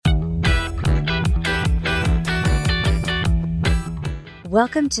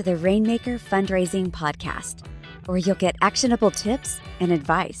Welcome to the Rainmaker Fundraising Podcast, where you'll get actionable tips and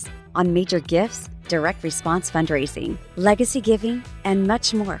advice on major gifts, direct response fundraising, legacy giving, and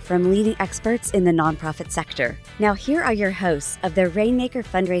much more from leading experts in the nonprofit sector. Now, here are your hosts of the Rainmaker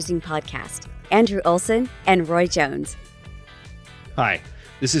Fundraising Podcast, Andrew Olson and Roy Jones. Hi,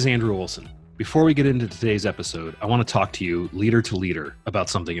 this is Andrew Olson. Before we get into today's episode, I want to talk to you, leader to leader, about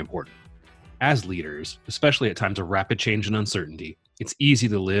something important. As leaders, especially at times of rapid change and uncertainty, it's easy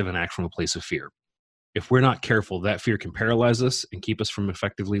to live and act from a place of fear. If we're not careful, that fear can paralyze us and keep us from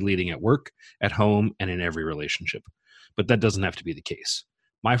effectively leading at work, at home, and in every relationship. But that doesn't have to be the case.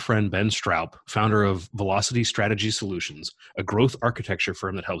 My friend Ben Stroup, founder of Velocity Strategy Solutions, a growth architecture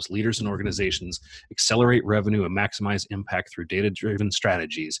firm that helps leaders and organizations accelerate revenue and maximize impact through data-driven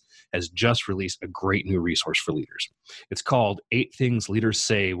strategies, has just released a great new resource for leaders. It's called 8 Things Leaders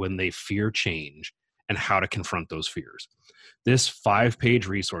Say When They Fear Change and How to Confront Those Fears. This 5-page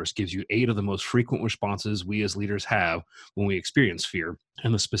resource gives you 8 of the most frequent responses we as leaders have when we experience fear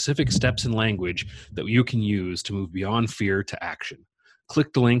and the specific steps and language that you can use to move beyond fear to action.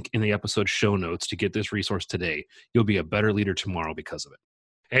 Click the link in the episode show notes to get this resource today. You'll be a better leader tomorrow because of it.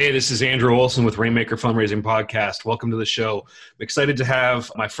 Hey, this is Andrew Olson with Rainmaker Fundraising Podcast. Welcome to the show. I'm excited to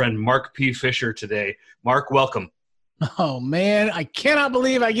have my friend Mark P. Fisher today. Mark, welcome. Oh, man, I cannot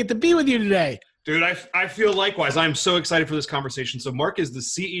believe I get to be with you today. Dude, I feel likewise. I'm so excited for this conversation. So Mark is the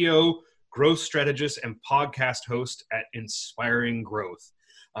CEO, growth strategist, and podcast host at Inspiring Growth.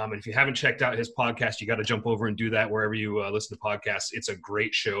 And if you haven't checked out his podcast, you got to jump over and do that wherever you listen to podcasts. It's a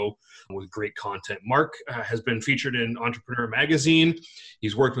great show with great content. Mark has been featured in Entrepreneur Magazine.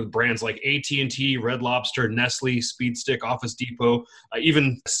 He's worked with brands like AT&T, Red Lobster, Nestle, Speed Stick, Office Depot,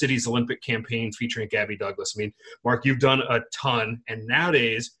 even City's Olympic campaign featuring Gabby Douglas. I mean, Mark, you've done a ton. And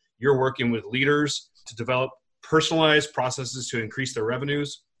nowadays, you're working with leaders to develop personalized processes to increase their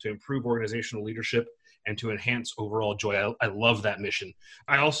revenues, to improve organizational leadership, and to enhance overall joy. I love that mission.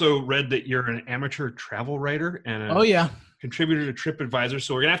 I also read that you're an amateur travel writer and a contributor to TripAdvisor.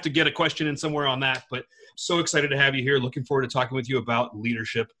 So we're going to have to get a question in somewhere on that, but so excited to have you here. Looking forward to talking with you about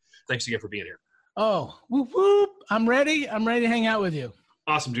leadership. Thanks again for being here. Oh, whoop, whoop. I'm ready. I'm ready to hang out with you.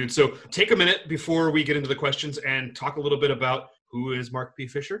 Awesome, dude. So take a minute before we get into the questions and talk a little bit about who is Mark P.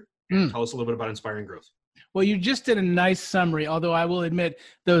 Fisher and tell us a little bit about Inspiring Growth. Well, you just did a nice summary, although I will admit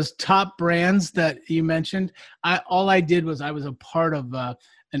those top brands that you mentioned, all I did was I was a part of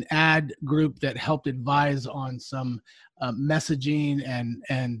an ad group that helped advise on some messaging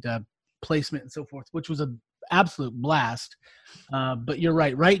and placement and so forth, which was an absolute blast. But you're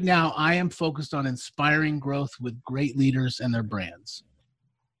right. Right now, I am focused on inspiring growth with great leaders and their brands.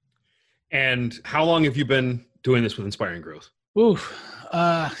 And how long have you been doing this with Inspiring Growth?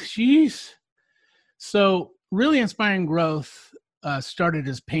 Geez. So really Inspiring Growth started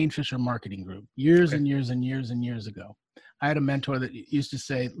as Payne Fisher Marketing Group years and years and years and years ago. I had a mentor that used to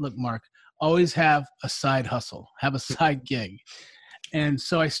say, look, Mark, always have a side hustle, have a side gig. And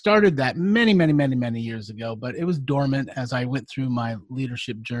so I started that many, many, many, many years ago, but it was dormant as I went through my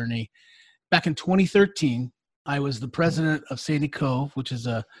leadership journey. Back in 2013, I was the president of Sandy Cove, which is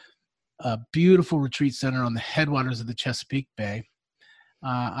a beautiful retreat center on the headwaters of the Chesapeake Bay.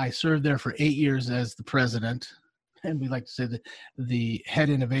 I served there for 8 years as the president, and we like to say the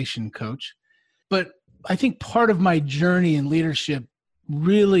head innovation coach. But I think part of my journey in leadership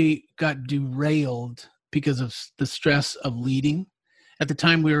really got derailed because of the stress of leading. At the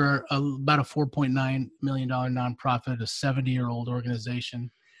time, we were about a $4.9 million nonprofit, a 70-year-old organization.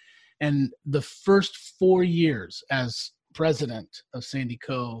 And the first 4 years as president of Sandy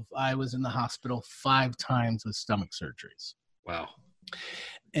Cove, I was in the hospital 5 times with stomach surgeries. Wow.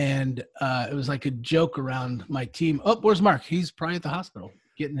 And it was like a joke around my team. Oh, where's Mark? He's probably at the hospital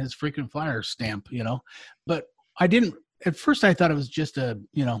getting his freaking flyer stamp, But at first I thought it was just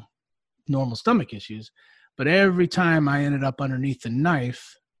normal stomach issues. But every time I ended up underneath the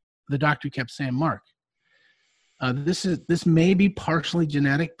knife, the doctor kept saying, Mark, this may be partially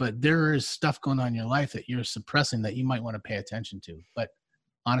genetic, but there is stuff going on in your life that you're suppressing that you might want to pay attention to. But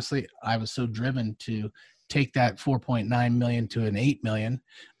honestly, I was so driven to take that 4.9 million to an 8 million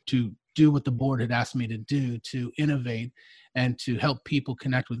to do what the board had asked me to do, to innovate and to help people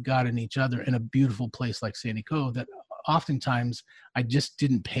connect with God and each other in a beautiful place like Sandy Cove, that oftentimes I just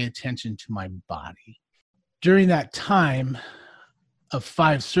didn't pay attention to my body. During that time of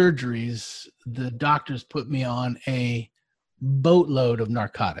 5 surgeries, the doctors put me on a boatload of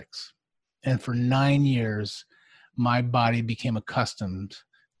narcotics. And for 9 years, my body became accustomed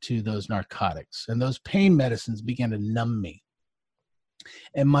to those narcotics, and those pain medicines began to numb me.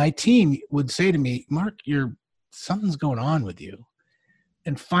 And my team would say to me, Mark, something's going on with you.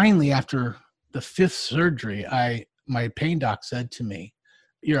 And finally, after the 5th surgery, my pain doc said to me,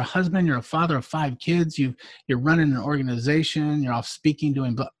 "You're a husband, you're a father of 5 kids, you're running an organization, you're off speaking,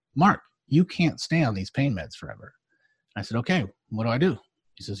 doing, but Mark, you can't stay on these pain meds forever." I said, "Okay, what do I do?"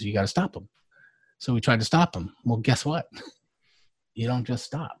 He says, "You got to stop them." So we tried to stop them. Well, guess what? You don't just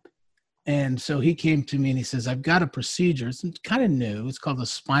stop. And so he came to me and he says, "I've got a procedure. It's kind of new. It's called a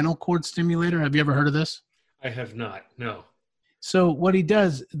spinal cord stimulator. Have you ever heard of this?" I have not. No. So what he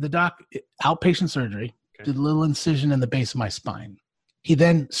does, the doc, outpatient surgery, Okay. did a little incision in the base of my spine. He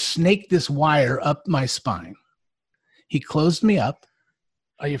then snaked this wire up my spine. He closed me up.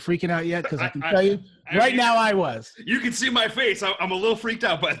 Are you freaking out yet? Because I can tell you right now I was. You can see my face. I'm a little freaked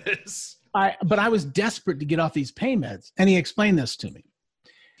out by this. But I was desperate to get off these pain meds. And he explained this to me.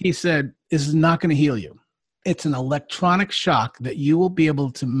 He said, "This is not going to heal you. It's an electronic shock that you will be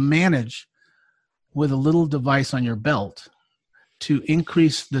able to manage with a little device on your belt to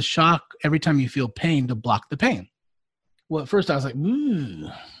increase the shock every time you feel pain to block the pain." Well, at first I was like, "Ooh."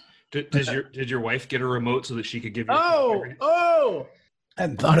 Did your wife get a remote so that she could give you? Oh! I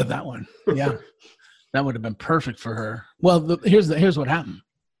hadn't thought of that one. Yeah, that would have been perfect for her. Well, here's what happened.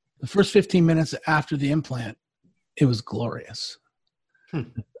 The first 15 minutes after the implant, it was glorious.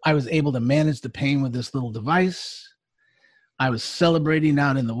 I was able to manage the pain with this little device. I was celebrating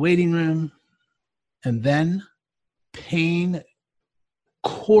out in the waiting room. And then pain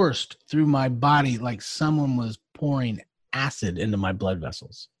coursed through my body like someone was pouring acid into my blood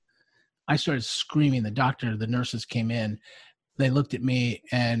vessels. I started screaming. The nurses came in. They looked at me,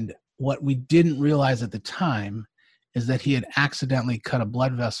 and what we didn't realize at the time is that he had accidentally cut a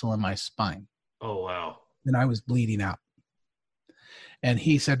blood vessel in my spine. Oh, wow. And I was bleeding out. And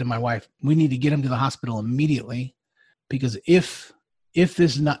he said to my wife, "We need to get him to the hospital immediately, because if this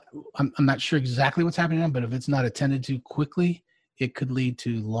is not, I'm not sure exactly what's happening now, but if it's not attended to quickly, it could lead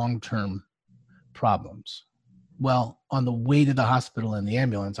to long-term problems." Well, on the way to the hospital in the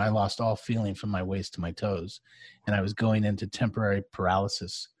ambulance, I lost all feeling from my waist to my toes, and I was going into temporary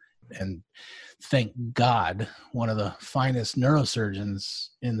paralysis. And thank God, one of the finest neurosurgeons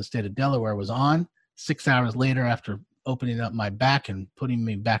in the state of Delaware was on. 6 hours later, after opening up my back and putting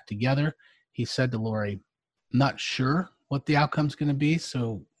me back together, he said to Lori, "Not sure what the outcome's going to be,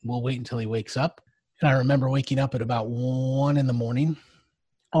 so we'll wait until he wakes up." And I remember waking up at about 1 a.m.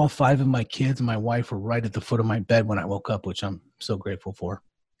 All 5 of my kids and my wife were right at the foot of my bed when I woke up, which I'm so grateful for.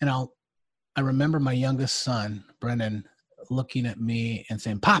 And I remember my youngest son, Brennan, looking at me and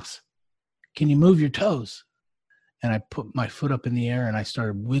saying, "Pops, can you move your toes?" And I put my foot up in the air and I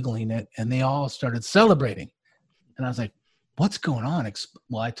started wiggling it, and they all started celebrating. And I was like, "What's going on?"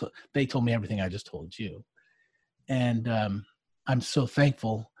 Well, they told me everything I just told you. And I'm so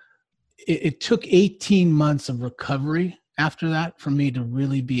thankful. It took 18 months of recovery after that for me to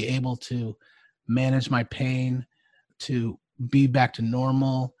really be able to manage my pain, to be back to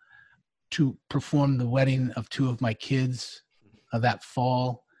normal, to perform the wedding of 2 of my kids that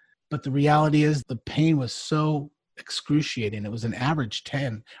fall. But the reality is the pain was so excruciating. It was an average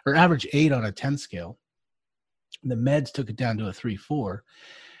 10 or average 8 on a 10 scale. The meds took it down to a 3-4.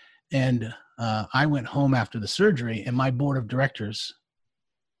 And I went home after the surgery, and my board of directors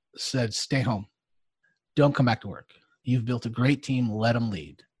said, "Stay home. Don't come back to work. You've built a great team. Let them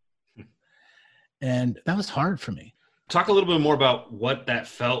lead." And that was hard for me. Talk a little bit more about what that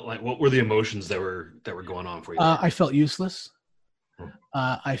felt like. What were the emotions that were going on for you? I felt useless.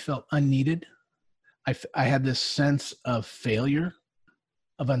 I felt unneeded. I had this sense of failure,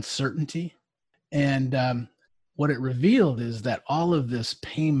 of uncertainty. And what it revealed is that all of this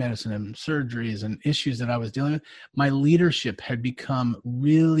pain medicine and surgeries and issues that I was dealing with, my leadership had become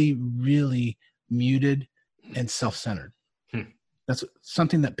really, really muted and self-centered. That's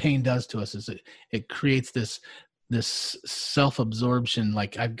something that pain does to us, is it creates this self-absorption,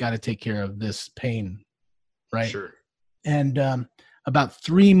 like I've got to take care of this pain, right? Sure. And about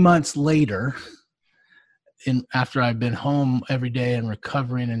 3 months later, after I've been home every day and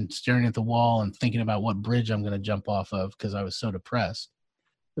recovering and staring at the wall and thinking about what bridge I'm going to jump off of because I was so depressed,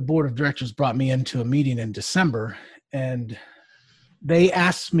 the board of directors brought me into a meeting in December, and they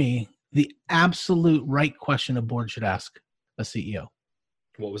asked me the absolute right question a board should ask a CEO.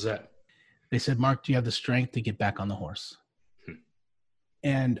 What was that? They said, "Mark, do you have the strength to get back on the horse?"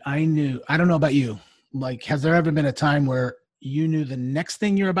 And I knew, I don't know about you, like, has there ever been a time where you knew the next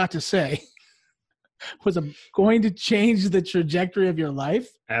thing you're about to say was going to change the trajectory of your life?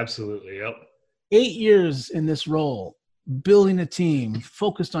 Absolutely. Yep. 8 years in this role, building a team,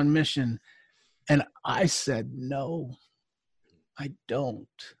 focused on mission. And I said, "No, I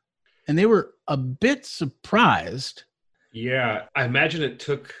don't." And they were a bit surprised Yeah, I imagine it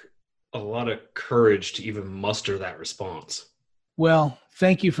took a lot of courage to even muster that response. Well,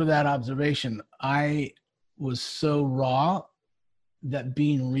 thank you for that observation. I was so raw that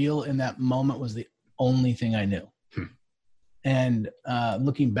being real in that moment was the only thing I knew. And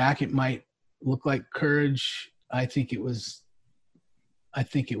looking back, it might look like courage. I think it was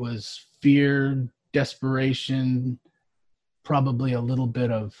fear, desperation, probably a little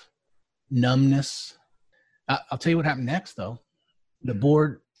bit of numbness. I'll tell you what happened next, though. The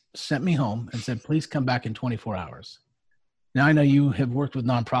board sent me home and said, please come back in 24 hours. Now, I know you have worked with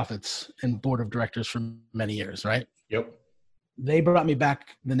nonprofits and board of directors for many years, right? Yep. They brought me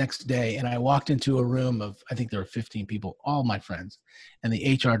back the next day, and I walked into a room of, I think there were 15 people, all my friends, and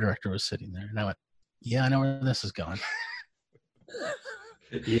the HR director was sitting there. And I went, yeah, I know where this is going.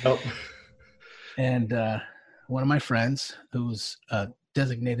 Yep. And one of my friends, who was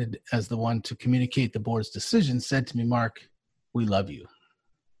designated as the one to communicate the board's decision, said to me, Mark, we love you.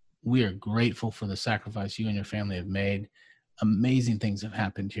 We are grateful for the sacrifice you and your family have made. Amazing things have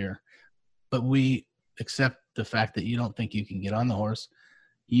happened here. But we accept the fact that you don't think you can get on the horse.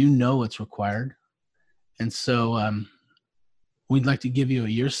 You know what's required. And so we'd like to give you a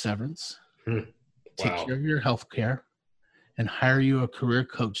year's severance, take care of your health care, and hire you a career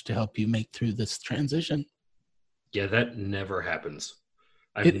coach to help you make through this transition. Yeah, that never happens.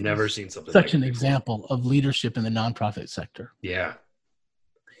 I've never seen something such like an that example of leadership in the nonprofit sector. Yeah.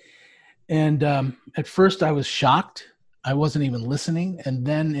 And at first I was shocked. I wasn't even listening. And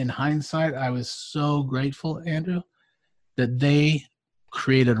then in hindsight, I was so grateful, Andrew, that they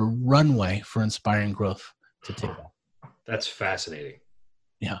created a runway for inspiring growth to take off. That's fascinating.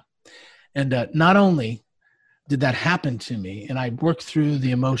 Yeah. And not only did that happen to me, and I worked through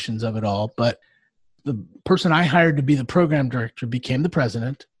the emotions of it all, but the person I hired to be the program director became the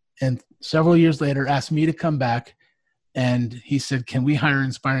president, and several years later asked me to come back. And he said, can we hire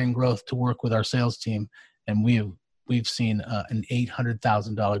Inspiring Growth to work with our sales team? And we've seen an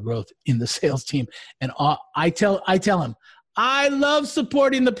 $800,000 growth in the sales team. And I tell him, I love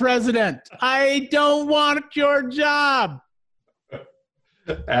supporting the president. I don't want your job.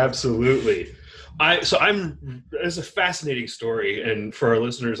 Absolutely. It's a fascinating story. And for our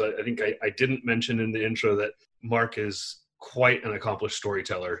listeners, I think I didn't mention in the intro that Mark is quite an accomplished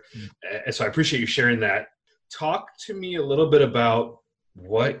storyteller. And so I appreciate you sharing that. Talk to me a little bit about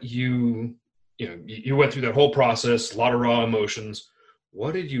what you went through that whole process, a lot of raw emotions.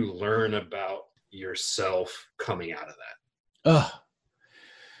 What did you learn about yourself coming out of that?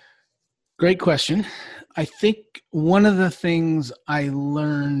 Great question. I think one of the things I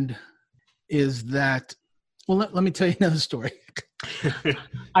learned is that, well, let me tell you another story.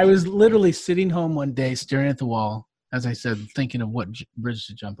 I was literally sitting home one day, staring at the wall, as I said, thinking of what bridge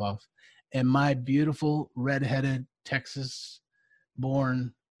to jump off. And my beautiful, redheaded,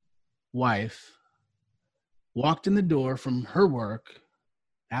 Texas-born wife walked in the door from her work,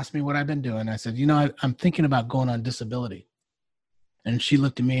 asked me what I've been doing. I said, I'm thinking about going on disability. And she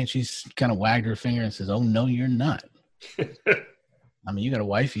looked at me and she's kind of wagged her finger and says, oh, no, you're not. I mean, you got a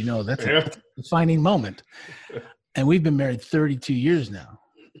wife, that's a defining moment. And we've been married 32 years now.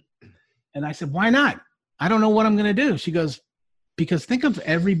 And I said, why not? I don't know what I'm going to do. She goes, because think of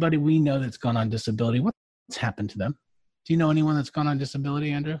everybody we know that's gone on disability. What's happened to them? Do you know anyone that's gone on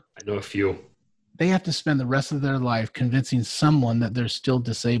disability, Andrew? I know a few. They have to spend the rest of their life convincing someone that they're still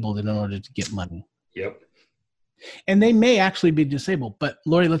disabled in order to get money. Yep. And they may actually be disabled. But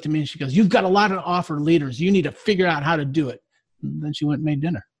Lori looked at me and she goes, you've got a lot to offer leaders. You need to figure out how to do it. And then she went and made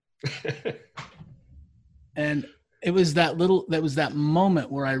dinner. And it was that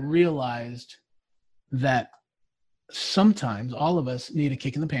moment where I realized that sometimes all of us need a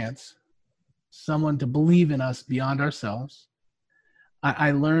kick in the pants, someone to believe in us beyond ourselves.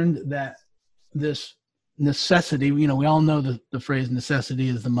 I learned that this necessity, we all know the phrase necessity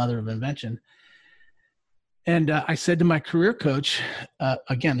is the mother of invention. And I said to my career coach,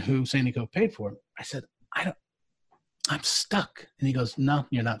 again, who Sandico paid for, I said, I'm stuck. And he goes, no,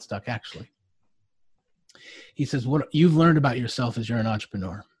 you're not stuck, actually. He says, what you've learned about yourself is you're an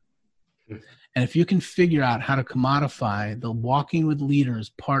entrepreneur. And if you can figure out how to commodify the walking with leaders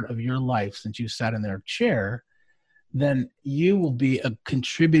part of your life since you sat in their chair, then you will be a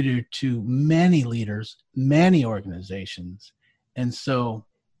contributor to many leaders, many organizations. And so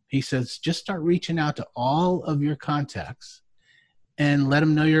he says, just start reaching out to all of your contacts and let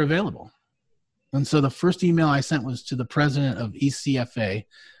them know you're available. And so the first email I sent was to the president of ECFA,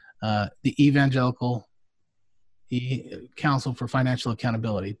 the Evangelical Council for Financial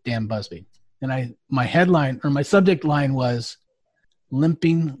Accountability, Dan Busby. And my headline or my subject line was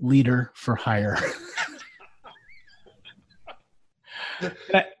limping leader for hire.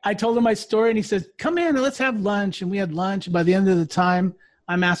 I told him my story, and he says, come in and let's have lunch. And we had lunch. And by the end of the time,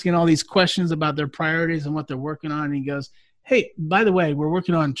 I'm asking all these questions about their priorities and what they're working on. And he goes, hey, by the way, we're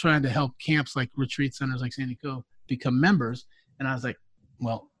working on trying to help camps like retreat centers like Sandy Cove become members. And I was like,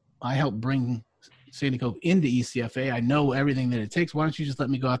 well, I help bring Sandy Cove into ECFA. I know everything that it takes. Why don't you just let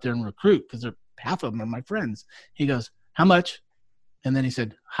me go out there and recruit? Because half of them are my friends. He goes, how much? And then he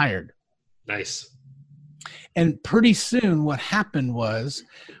said, hired. Nice. And pretty soon what happened was,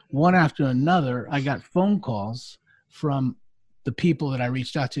 one after another, I got phone calls from the people that I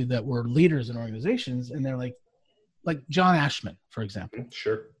reached out to that were leaders in organizations. And they're like John Ashman, for example.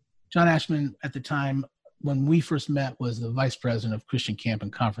 Sure. John Ashman at the time when we first met was the vice president of Christian Camp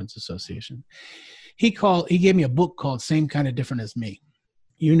and Conference Association. He gave me a book called Same Kind of Different as Me.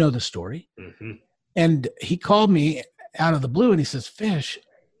 You know the story. Mm-hmm. And he called me out of the blue and he says, Fish,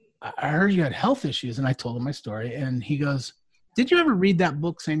 I heard you had health issues. And I told him my story. And he goes, did you ever read that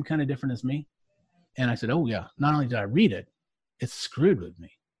book, Same Kind of Different as Me? And I said, oh yeah. Not only did I read it, it screwed with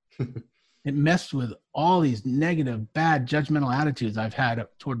me. It messed with all these negative, bad, judgmental attitudes I've had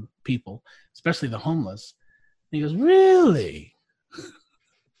toward people, especially the homeless. And he goes, really?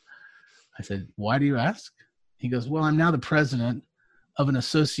 I said, why do you ask? He goes, well, I'm now the president of an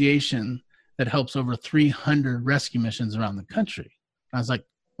association that helps over 300 rescue missions around the country. I was like,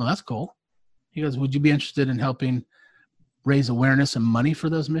 well, that's cool. He goes, would you be interested in helping raise awareness and money for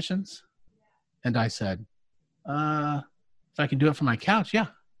those missions? And I said, if I can do it from my couch, yeah.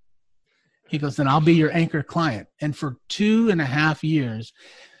 He goes, then I'll be your anchor client. And for 2.5 years,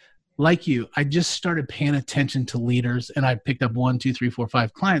 like you, I just started paying attention to leaders, and I picked up 1, 2, 3, 4,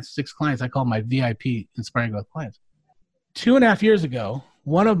 5 clients, 6 clients. I call my VIP Inspiring Growth clients. 2.5 years ago,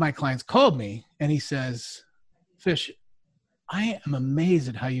 one of my clients called me and he says, Fish, I am amazed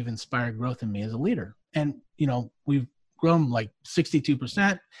at how you've inspired growth in me as a leader. And, we've grown like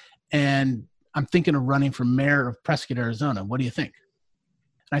 62%, and I'm thinking of running for mayor of Prescott, Arizona. What do you think?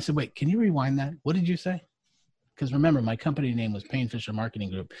 And I said, wait, can you rewind that? What did you say? Because remember, my company name was Payne Fisher Marketing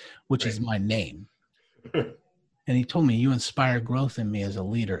Group, which is my name. And he told me, you inspire growth in me as a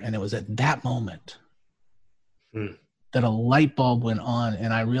leader. And it was at that moment that a light bulb went on,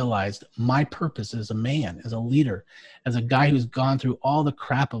 and I realized my purpose as a man, as a leader, as a guy who's gone through all the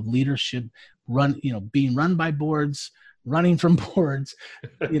crap of leadership, being run by boards, running from boards,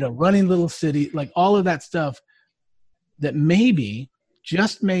 running little city, like all of that stuff, that maybe,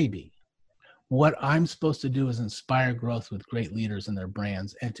 just maybe, what I'm supposed to do is inspire growth with great leaders and their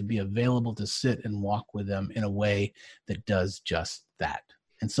brands, and to be available to sit and walk with them in a way that does just that.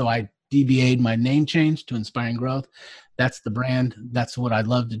 And so I DBA'd my name change to Inspiring Growth. That's the brand. That's what I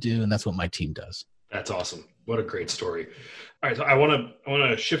love to do. And that's what my team does. That's awesome. What a great story. All right. So I want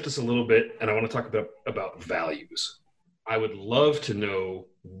to shift us a little bit, and I want to talk about values. I would love to know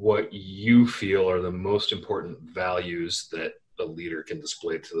what you feel are the most important values that a leader can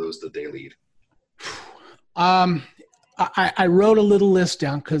display to those that they lead. I wrote a little list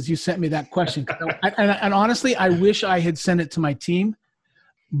down because you sent me that question. And honestly, I wish I had sent it to my team,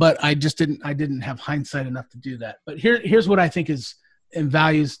 but I didn't have hindsight enough to do that. But here's what I think is in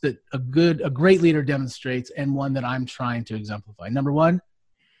values that a great leader demonstrates, and one that I'm trying to exemplify. Number one,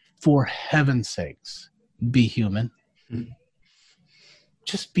 for heaven's sakes, be human.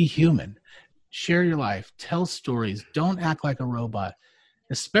 Just be human. Share your life. Tell stories. Don't act like a robot,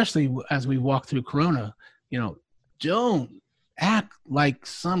 especially as we walk through Corona. Don't act like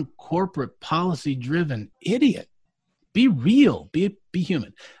some corporate policy-driven idiot. Be real. Be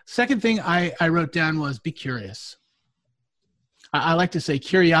human. Second thing I wrote down was be curious. I like to say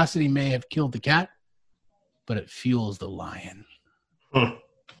curiosity may have killed the cat, but it fuels the lion.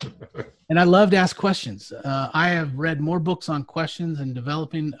 And I love to ask questions. I have read more books on questions and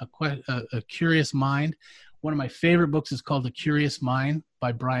developing a curious mind. One of my favorite books is called The Curious Mind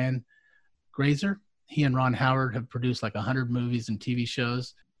by Brian Grazer. He and Ron Howard have produced like 100 movies and TV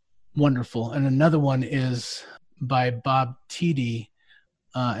shows. Wonderful. And another one is by Bob Tiede,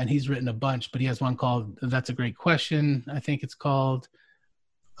 and he's written a bunch, but he has one called That's a Great Question. I think it's called,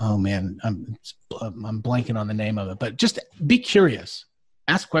 oh man, I'm blanking on the name of it, but just be curious.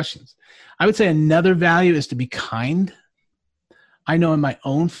 Ask questions. I would say another value is to be kind. I know in my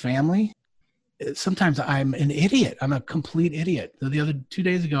own family, sometimes I'm an idiot. I'm a complete idiot. The other 2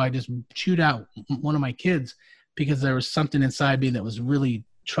 days ago, I just chewed out one of my kids because there was something inside me that was really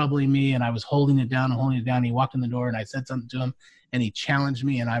troubling me, and I was holding it down. He walked in the door, and I said something to him, and he challenged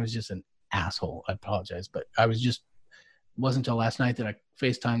me, and I was just an asshole. I apologize, but wasn't until last night that I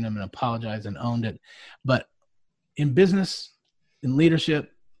FaceTimed him and apologized and owned it. But in business, in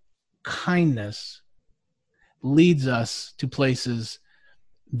leadership, kindness leads us to places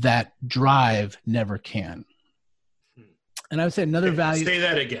that drive never can. And I would say another value. Say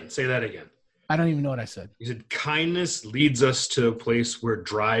that again. I don't even know what I said. You said kindness leads us to a place where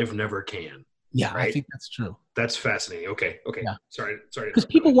drive never can. Yeah, right? I think that's true. That's fascinating. Okay. Yeah. Sorry. Because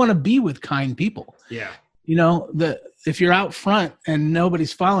people want to be with kind people. Yeah. You know, if you're out front and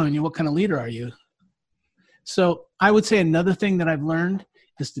nobody's following you, what kind of leader are you? So I would say another thing that I've learned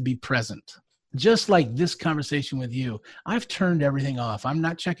is to be present. Just like this conversation with you, I've turned everything off. I'm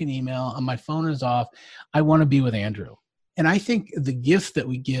not checking email. My phone is off. I want to be with Andrew. And I think the gift that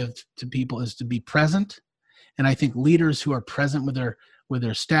we give to people is to be present. And I think leaders who are present with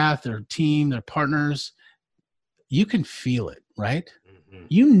their staff, their team, their partners, you can feel it, right? Mm-hmm.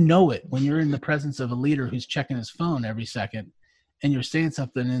 You know it when you're in the presence of a leader who's checking his phone every second and you're saying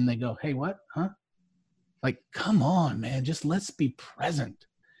something and they go, hey, what? Huh? Like, come on, man, just let's be present.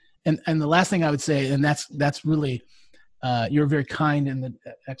 And the last thing I would say, and that's really, you're very kind in the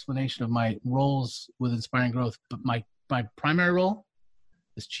explanation of my roles with Inspiring Growth, but my primary role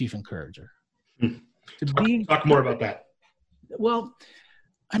is Chief Encourager. Talk more about that. Well,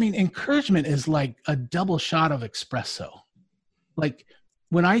 I mean, encouragement is like a double shot of espresso. Like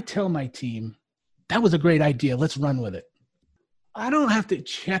when I tell my team, that was a great idea, let's run with it, I don't have to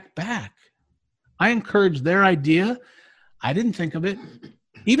check back. I encourage their idea. I didn't think of it.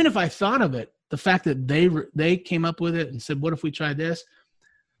 Even if I thought of it, the fact that they came up with it and said, what if we tried this?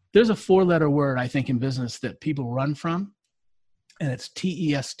 There's a 4-letter word, I think, in business that people run from, and it's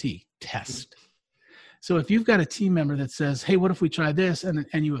TEST, test. So if you've got a team member that says, hey, what if we try this? And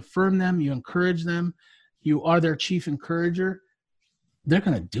you affirm them, you encourage them, you are their chief encourager, they're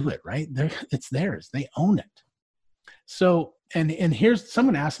going to do it, right? It's theirs. They own it. So, and here's,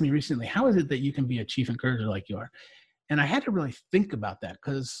 someone asked me recently, how is it that you can be a chief encourager like you are? And I had to really think about that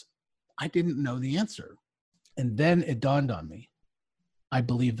because I didn't know the answer. And then it dawned on me. I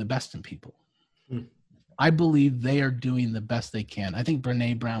believe the best in people. I believe they are doing the best they can. I think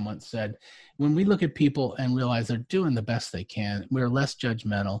Brene Brown once said, when we look at people and realize they're doing the best they can, we're less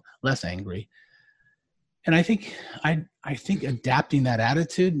judgmental, less angry. And I think adapting that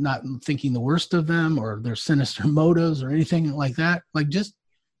attitude, not thinking the worst of them or their sinister motives or anything like that, like just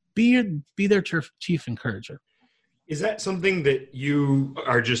be their chief encourager. Is that something that you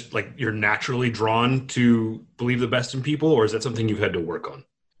are just like, you're naturally drawn to believe the best in people, or is that something you've had to work on?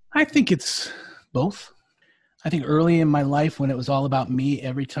 I think it's both. I think early in my life when it was all about me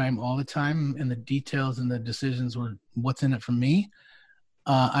every time, all the time, and the details and the decisions were what's in it for me,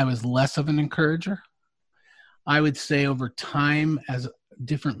 I was less of an encourager. I would say over time, as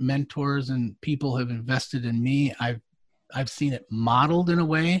different mentors and people have invested in me, I've seen it modeled in a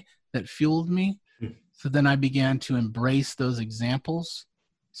way that fueled me. So then I began to embrace those examples.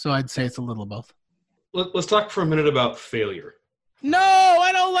 So I'd say it's a little both. Let's talk for a minute about failure. No,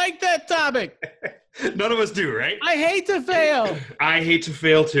 I don't like that topic. None of us do, right? I hate to fail. I hate to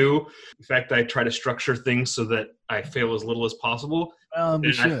fail too. In fact, I try to structure things so that I fail as little as possible. Well,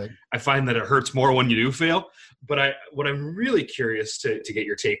 we should. I find that it hurts more when you do fail. But what I'm really curious to get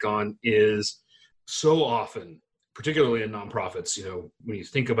your take on is so often, particularly in nonprofits, you know, when you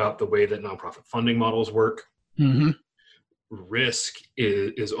think about the way that nonprofit funding models work, risk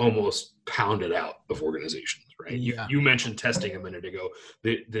is almost pounded out of organizations, right? Yeah. You mentioned testing a minute ago.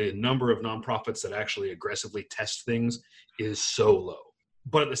 The number of nonprofits that actually aggressively test things is so low.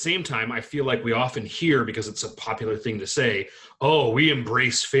 But at the same time, I feel like we often hear, because it's a popular thing to say, oh, we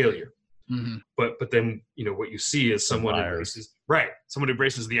embrace failure. Mm-hmm. But then, you know, what you see is someone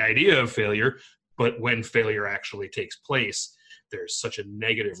embraces the idea of failure, but when failure actually takes place, there's such a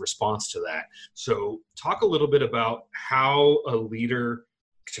negative response to that. So talk a little bit about how a leader,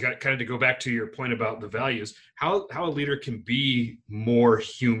 to go back to your point about the values, how a leader can be more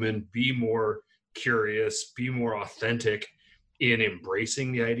human, be more curious, be more authentic in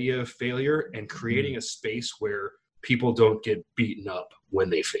embracing the idea of failure and creating a space where people don't get beaten up when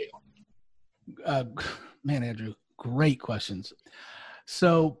they fail. Man, Andrew, great questions.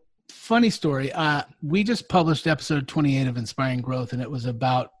 So funny story. We just published episode 28 of Inspiring Growth, and it was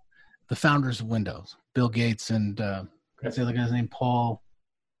about the founders of Windows, Bill Gates and what's the other guy's name? Paul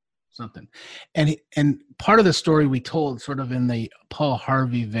something. And part of the story we told, sort of in the Paul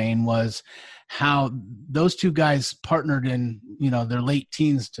Harvey vein, was how those two guys partnered in, you know, their late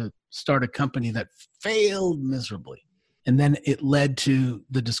teens to start a company that failed miserably. And then it led to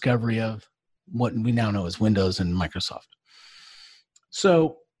the discovery of what we now know as Windows and Microsoft.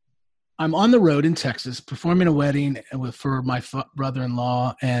 So I'm on the road in Texas performing a wedding for my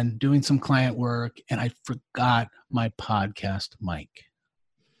brother-in-law and doing some client work, and I forgot my podcast mic.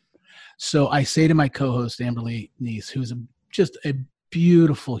 So I say to my co-host, Amberly Neese, who's just a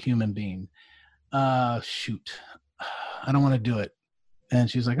beautiful human being. Shoot, I don't want to do it. And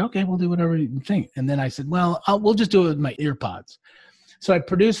she's like, okay, we'll do whatever you think. And then I said, well, we'll just do it with my ear pods. So I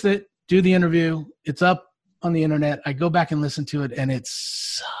produced it, do the interview. It's up on the internet. I go back and listen to it, and it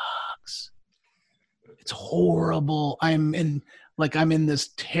sucks. It's horrible. I'm in this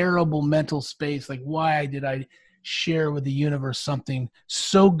terrible mental space. Like, why did I share with the universe something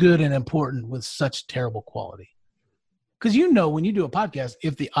so good and important with such terrible quality? Because when you do a podcast,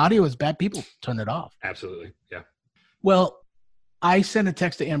 if the audio is bad, people turn it off. Absolutely. Yeah. Well, I sent a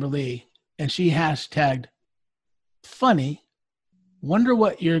text to Amber Lee, and she hashtagged funny. Wonder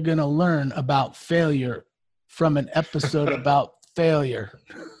what you're going to learn about failure from an episode about failure.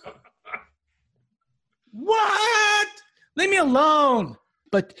 What? Leave me alone.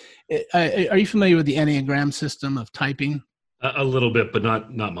 But are you familiar with the Enneagram system of typing? A little bit, but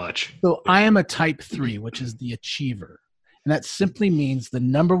not much. So I am a type 3, which is the achiever. And that simply means the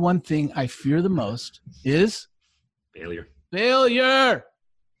number one thing I fear the most is Failure.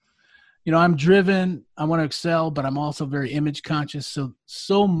 I'm driven, I want to excel, but I'm also very image conscious.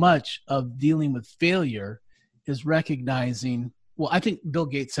 So much of dealing with failure is recognizing, well, I think Bill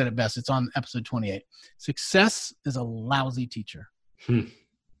Gates said it best. It's on episode 28. Success is a lousy teacher.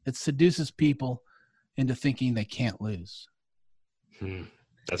 It seduces people into thinking they can't lose.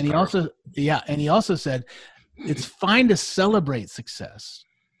 That's and he also said, it's fine to celebrate success,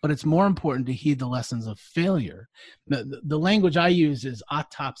 but it's more important to heed the lessons of failure. The language I use is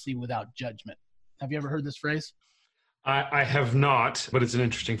autopsy without judgment. Have you ever heard this phrase? I have not, but it's an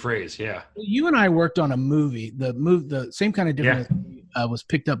interesting phrase. Yeah. You and I worked on a movie. The same kind of difference was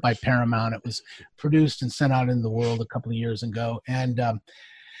picked up by Paramount. It was produced and sent out in the world a couple of years ago. And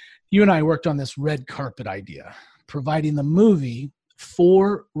you and I worked on this red carpet idea, providing the movie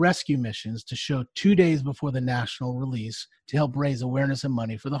 4 rescue missions to show 2 days before the national release to help raise awareness and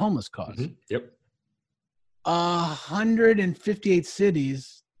money for the homeless cause. Mm-hmm. Yep. 158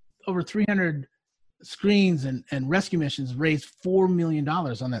 cities, over 300 screens and rescue missions raised $4 million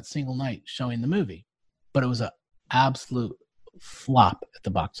on that single night showing the movie. But it was an absolute flop at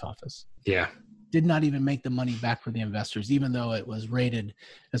the box office. Yeah. Did not even make the money back for the investors, even though it was rated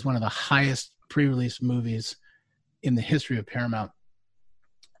as one of the highest pre-release movies in the history of Paramount.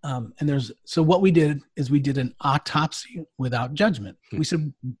 So what we did is we did an autopsy without judgment. We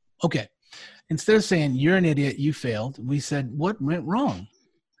said, okay, instead of saying you're an idiot, you failed, we said, what went wrong?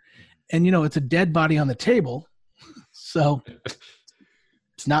 And it's a dead body on the table. So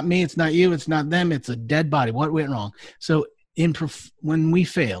it's not me, it's not you, it's not them, it's a dead body. What went wrong? So when we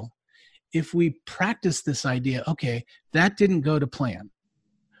fail, if we practice this idea, okay, that didn't go to plan.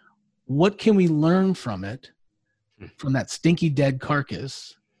 What can we learn from it, from that stinky dead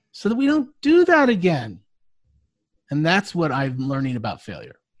carcass, so that we don't do that again? And that's what I'm learning about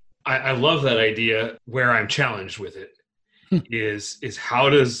failure. I love that idea. Where I'm challenged with it is how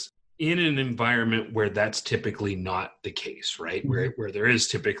does, in an environment where that's typically not the case, right? Mm-hmm. Where there is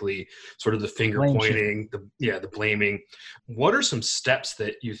typically sort of the finger Blame pointing, the blaming. What are some steps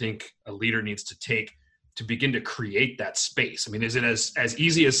that you think a leader needs to take to begin to create that space? I mean, is it as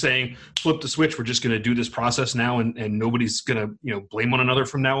easy as saying, flip the switch, we're just going to do this process now and nobody's going to blame one another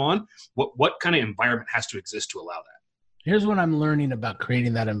from now on? What kind of environment has to exist to allow that? Here's what I'm learning about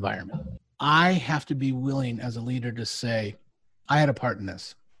creating that environment. I have to be willing as a leader to say, I had a part in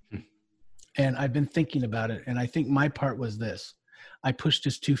this. And I've been thinking about it. And I think my part was this. I pushed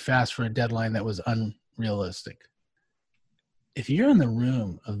this too fast for a deadline that was unrealistic. If you're in the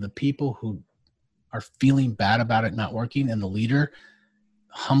room of the people who are feeling bad about it not working, and the leader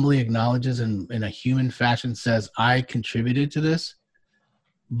humbly acknowledges and in a human fashion says, I contributed to this,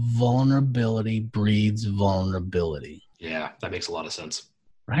 vulnerability breeds vulnerability. Yeah, that makes a lot of sense.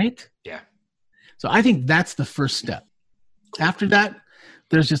 Right? Yeah. So I think that's the first step. After that,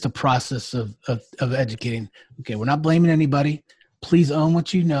 there's just a process of educating. Okay, we're not blaming anybody. Please own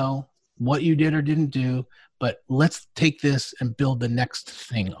what you know, what you did or didn't do, but let's take this and build the next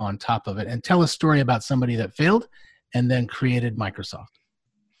thing on top of it and tell a story about somebody that failed and then created Microsoft,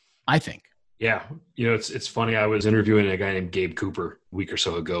 I think. Yeah. It's funny. I was interviewing a guy named Gabe Cooper a week or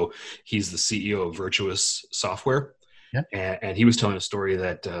so ago. He's the CEO of Virtuous Software. Yeah. And he was telling a story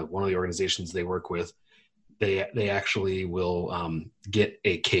that one of the organizations they work with, they actually will get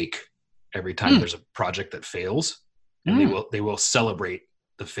a cake every time there's a project that fails, and they will celebrate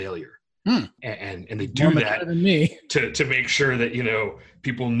the failure. And they do that to make sure that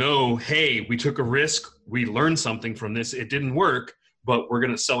people know, hey, we took a risk, we learned something from this, it didn't work, but we're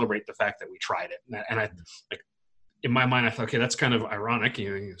going to celebrate the fact that we tried it. And I like in my mind, I thought, okay, that's kind of ironic.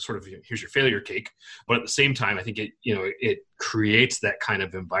 Sort of, here's your failure cake. But at the same time, I think it creates that kind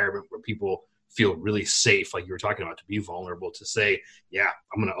of environment where people feel really safe, like you were talking about, to be vulnerable, to say, yeah,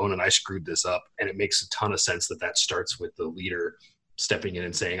 I'm going to own it. I screwed this up. And it makes a ton of sense that starts with the leader stepping in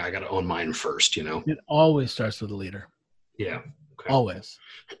and saying, I got to own mine first, It always starts with the leader. Yeah. Okay. Always.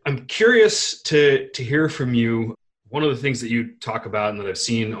 I'm curious to hear from you. One of the things that you talk about and that I've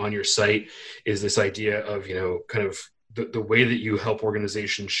seen on your site is this idea of, kind of the way that you help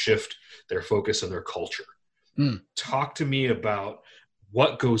organizations shift their focus and their culture. Talk to me about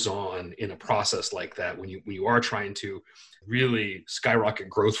what goes on in a process like that when you are trying to really skyrocket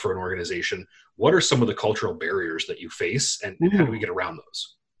growth for an organization. What are some of the cultural barriers that you face, and how do we get around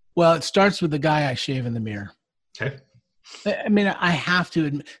those? Well, it starts with the guy I shave in the mirror. Okay. I mean, I have to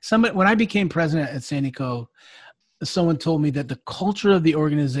admit, when I became president at Sandico, someone told me that the culture of the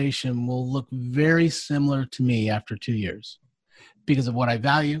organization will look very similar to me after 2 years because of what I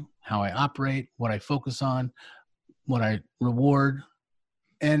value, how I operate, what I focus on, what I reward.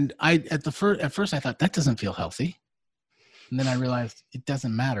 And at first I thought that doesn't feel healthy. And then I realized it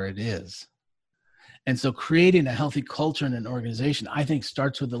doesn't matter. It is. And so creating a healthy culture in an organization, I think,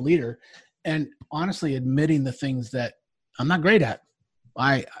 starts with the leader, and honestly admitting the things that I'm not great at.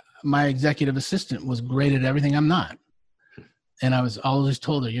 My executive assistant was great at everything I'm not. And I was always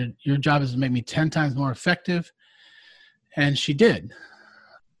told her, your job is to make me 10 times more effective. And she did.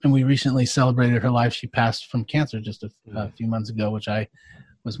 And we recently celebrated her life. She passed from cancer just a few months ago, which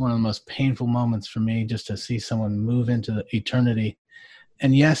was one of the most painful moments for me, just to see someone move into the eternity.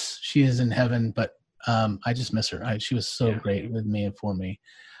 And yes, she is in heaven, but I just miss her. She was so great with me and for me.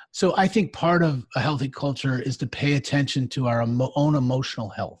 So I think part of a healthy culture is to pay attention to our own emotional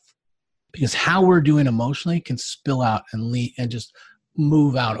health, because how we're doing emotionally can spill out and just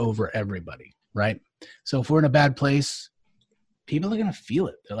move out over everybody, right? So if we're in a bad place, people are going to feel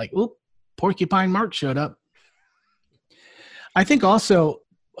it. They're like, "Oop, Porcupine Mark showed up." I think also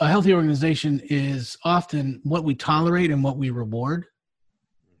a healthy organization is often what we tolerate and what we reward.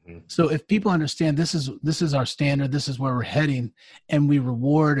 So if people understand this is our standard, this is where we're heading, and we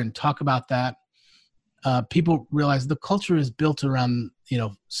reward and talk about that, people realize the culture is built around,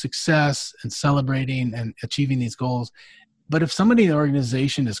 success and celebrating and achieving these goals. But if somebody in the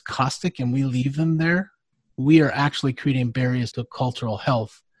organization is caustic and we leave them there, we are actually creating barriers to cultural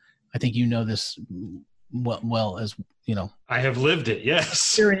health. I think you know this well as, I have lived it, yes.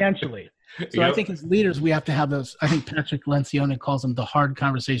 Experientially. So I think as leaders, we have to have those. I think Patrick Lencioni calls them the hard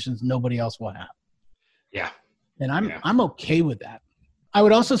conversations nobody else will have. Yeah. And I'm okay with that. I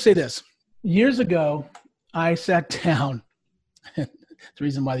would also say this. Years ago, I sat down. The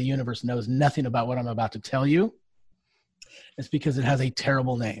reason why the universe knows nothing about what I'm about to tell you is because it has a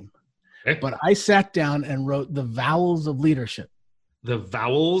terrible name. Okay. But I sat down and wrote the vowels of leadership. The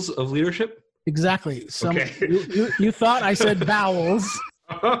vowels of leadership? Exactly. You thought I said vowels.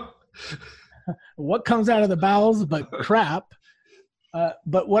 What comes out of the bowels but crap.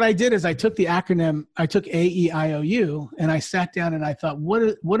 But what I did is I took the acronym, I took AEIOU, and I sat down and I thought,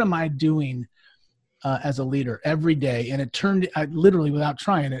 what am I doing as a leader every day? And it turned, literally without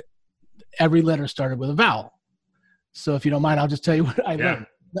trying it, every letter started with a vowel. So if you don't mind, I'll just tell you what I learned.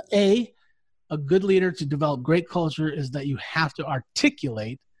 The a good leader to develop great culture is that you have to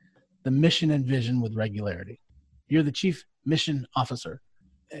articulate the mission and vision with regularity. You're the chief mission officer.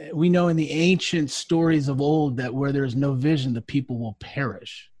 We know in the ancient stories of old that where there is no vision, the people will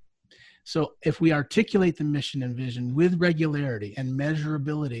perish. So if we articulate the mission and vision with regularity and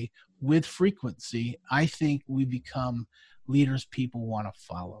measurability with frequency, I think we become leaders people want to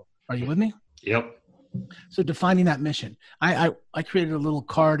follow. Are you with me? Yep. So defining that mission. I created a little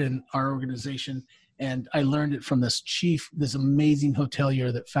card in our organization, and I learned it from this amazing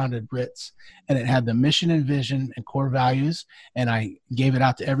hotelier that founded Ritz. And it had the mission and vision and core values. And I gave it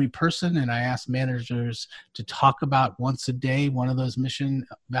out to every person. And I asked managers to talk about once a day one of those mission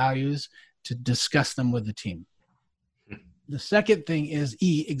values to discuss them with the team. The second thing is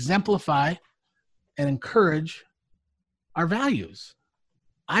exemplify and encourage our values.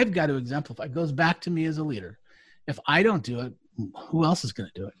 I've got to exemplify. It goes back to me as a leader. If I don't do it, who else is going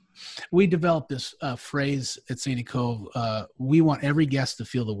to do it? We developed this phrase at Sandy Cove. We want every guest to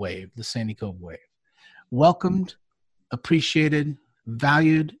feel the wave, the Sandy Cove wave. Welcomed, appreciated,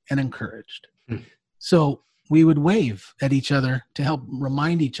 valued, and encouraged. So we would wave at each other to help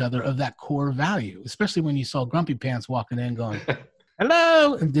remind each other of that core value, especially when you saw Grumpy Pants walking in going,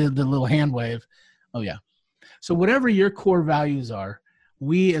 hello, and did the little hand wave. Oh, yeah. So whatever your core values are,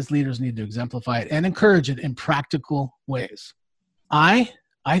 we as leaders need to exemplify it and encourage it in practical ways. I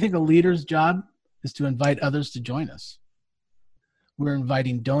think a leader's job is to invite others to join us. We're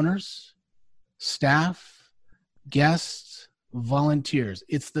inviting donors, staff, guests, volunteers.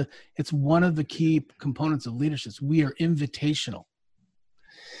 It's one of the key components of leadership. We are invitational.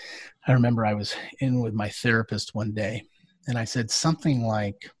 I remember I was in with my therapist one day, and I said something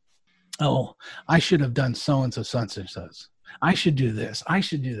like, "Oh, I should have done so-and-so, so-and-so. I should do this. I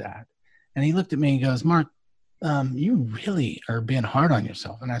should do that." And he looked at me and goes, "Mark, you really are being hard on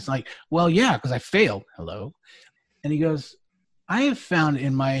yourself." And I was like, "Well, yeah, because I failed." Hello. And he goes, "I have found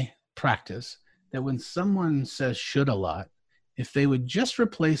in my practice that when someone says should a lot, if they would just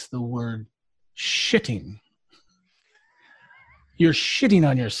replace the word shitting, you're shitting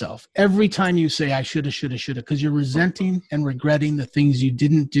on yourself every time you say I shoulda, because you're resenting and regretting the things you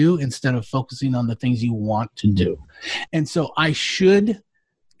didn't do instead of focusing on the things you want to do. And so I should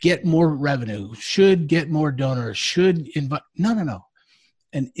get more revenue, should get more donors, should invite. No.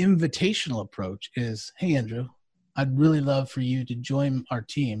 An invitational approach is, hey, Andrew, I'd really love for you to join our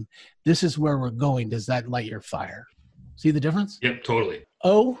team. This is where we're going. Does that light your fire? See the difference? Yep, totally.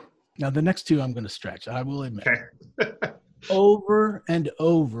 Oh, now the next two I'm going to stretch, I will admit. Okay. Over and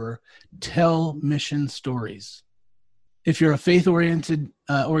over, tell mission stories. If you're a faith-oriented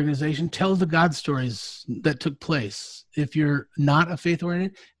organization, tell the God stories that took place. If you're not a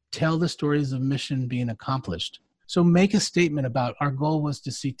faith-oriented, tell the stories of mission being accomplished. So make a statement about our goal was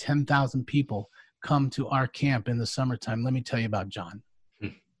to see 10,000 people come to our camp in the summertime. Let me tell you about John.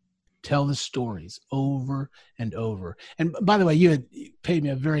 Tell the stories over and over. And by the way, you had paid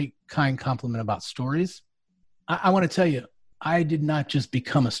me a very kind compliment about stories. I want to tell you, I did not just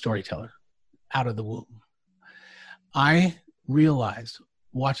become a storyteller out of the womb. I realized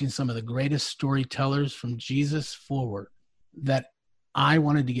watching some of the greatest storytellers from Jesus forward that I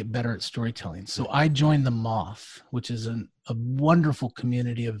wanted to get better at storytelling. So I joined The Moth, which is a wonderful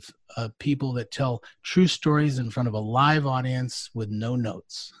community of people that tell true stories in front of a live audience with no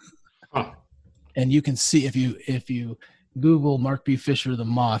notes. Huh. And you can see, if you Google Mark B. Fisher, The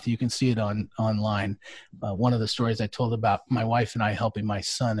Moth, you can see it online. One of the stories I told about my wife and I helping my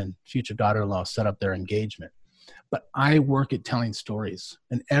son and future daughter-in-law set up their engagement. But I work at telling stories,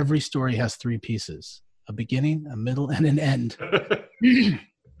 and every story has three pieces: a beginning, a middle, and an end.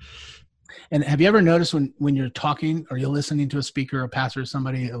 And have you ever noticed when you're talking or you're listening to a speaker, a pastor,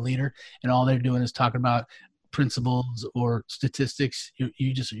 somebody, a leader, and all they're doing is talking about principles or statistics,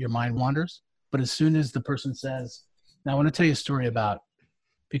 your mind wanders? But as soon as the person says, "Now I want to tell you a story about,"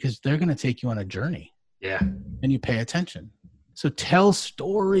 because they're going to take you on a journey. Yeah. And you pay attention. So tell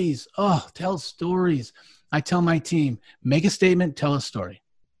stories. Oh, tell stories. I tell my team, make a statement, tell a story.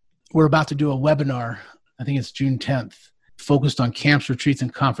 We're about to do a webinar, I think it's June 10th, focused on camps, retreats,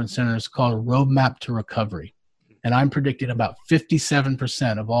 and conference centers, called Roadmap to Recovery. And I'm predicting about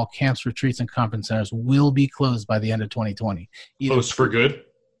 57% of all camps, retreats, and conference centers will be closed by the end of 2020. Closed for good?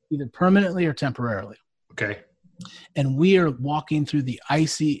 Either permanently or temporarily. Okay. And we are walking through the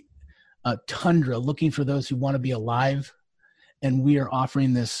icy tundra looking for those who want to be alive. And we are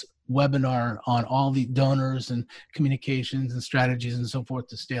offering this webinar on all the donors and communications and strategies and so forth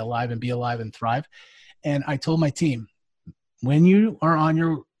to stay alive and be alive and thrive. And I told my team, when you are on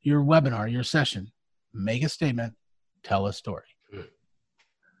your webinar, your session, make a statement, tell a story.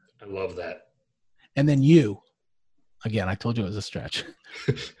 I love that. And then again, I told you it was a stretch.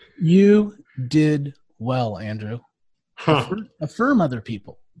 You did well, Andrew. Huh. Affirm other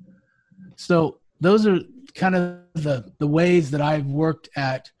people. So those are kind of the ways that I've worked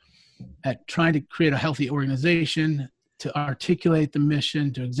at trying to create a healthy organization, to articulate the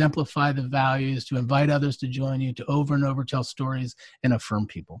mission, to exemplify the values, to invite others to join you, to over and over tell stories and affirm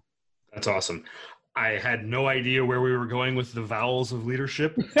people. That's awesome. I had no idea where we were going with the vowels of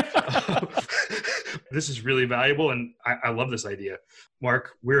leadership. This is really valuable, and I love this idea.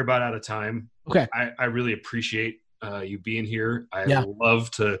 Mark, we're about out of time. Okay. I really appreciate you being here. I Yeah.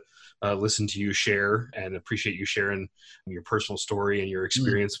 love to listen to you share, and appreciate you sharing your personal story and your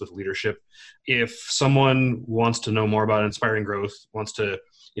experience with leadership. If someone wants to know more about Inspiring Growth, wants to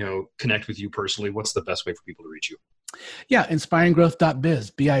connect with you personally, what's the best way for people to reach you? Yeah,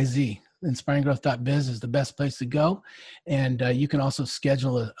 inspiringgrowth.biz, B-I-Z. Inspiringgrowth.biz is the best place to go. And you can also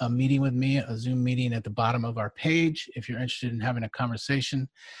schedule a meeting with me, a Zoom meeting at the bottom of our page if you're interested in having a conversation.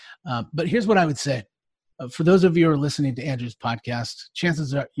 But here's what I would say. For those of you who are listening to Andrew's podcast,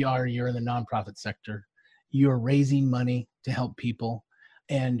 chances are you're in the nonprofit sector. You're raising money to help people,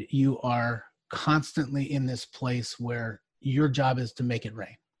 and you are constantly in this place where your job is to make it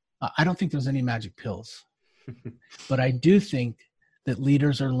rain. I don't think there's any magic pills, but I do think that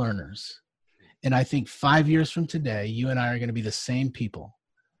leaders are learners. And I think 5 years from today, you and I are going to be the same people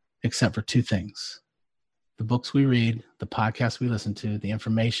except for two things: the books we read, the podcasts we listen to, the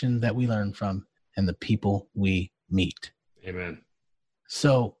information that we learn from, and the people we meet. Amen.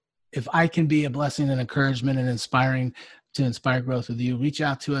 So if I can be a blessing and encouragement and inspiring to inspire growth with you, reach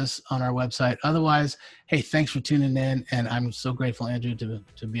out to us on our website. Otherwise, hey, thanks for tuning in. And I'm so grateful, Andrew,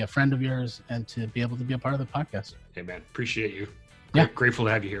 to be a friend of yours and to be able to be a part of the podcast. Amen. Appreciate you. Yeah. Grateful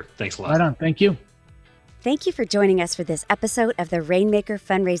to have you here. Thanks a lot. Right on. Thank you. Thank you for joining us for this episode of the Rainmaker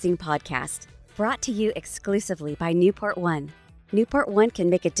Fundraising Podcast, brought to you exclusively by Newport One. Newport One can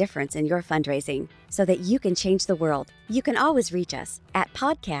make a difference in your fundraising so that you can change the world. You can always reach us at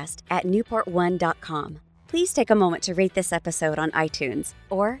podcast@newportone.com. Please take a moment to rate this episode on iTunes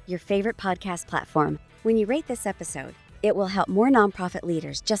or your favorite podcast platform. When you rate this episode, it will help more nonprofit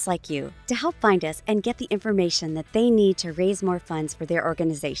leaders just like you to help find us and get the information that they need to raise more funds for their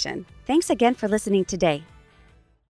organization. Thanks again for listening today.